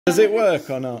Does it work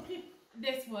or not?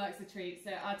 This works a treat,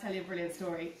 so I'll tell you a brilliant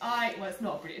story. Well, it's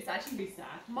not brilliant, it's actually really sad.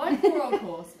 My poor old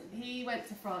horse, he went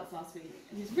to France last week,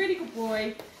 and he's a really good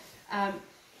boy.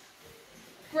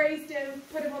 Grazed him,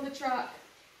 put him on the truck,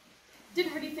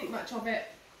 didn't really think much of it,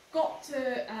 got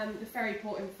to the ferry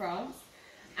port in France,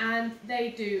 and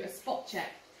they do a spot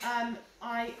check.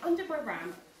 I undid my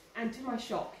ramp, and to my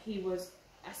shock, he was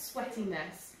a sweaty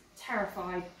mess,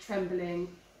 terrified,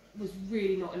 trembling, was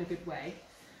really not in a good way.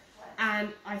 And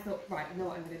I thought, right, I know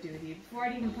what I'm going to do with you. Before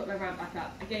I'd even put my ramp back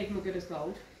up, I gave him a good as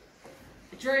gold.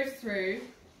 I drove through,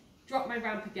 dropped my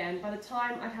ramp again. By the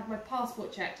time I'd had my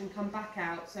passport checked and come back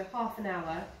out, so half an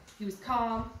hour, he was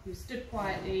calm, he was stood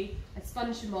quietly, I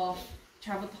sponged him off,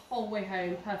 travelled the whole way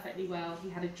home perfectly well. He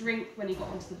had a drink when he got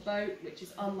onto the boat, which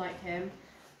is unlike him.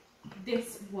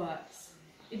 This works.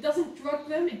 It doesn't drug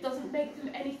them, it doesn't make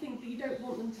them anything that you don't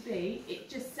want them to be. It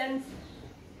just sends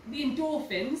the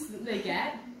endorphins that they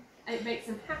get, and it makes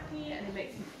them happy and it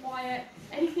makes them quiet.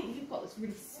 Anything you've got that's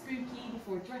really spooky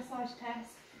before a dressage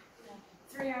test,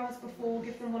 3 hours before,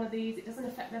 give them one of these. It doesn't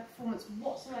affect their performance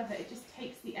whatsoever, it just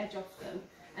takes the edge off them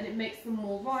and it makes them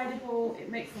more rideable,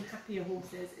 it makes them happier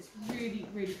horses. It's really,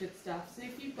 really good stuff. So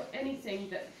if you've got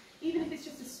anything that, even if it's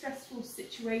just a stressful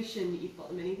situation that you've got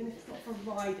them in, even if it's not for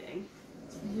riding,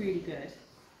 it's really good.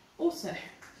 Also,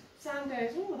 Sam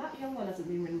goes, oh, that young one hasn't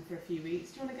been ridden for a few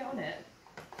weeks, do you want to get on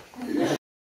it?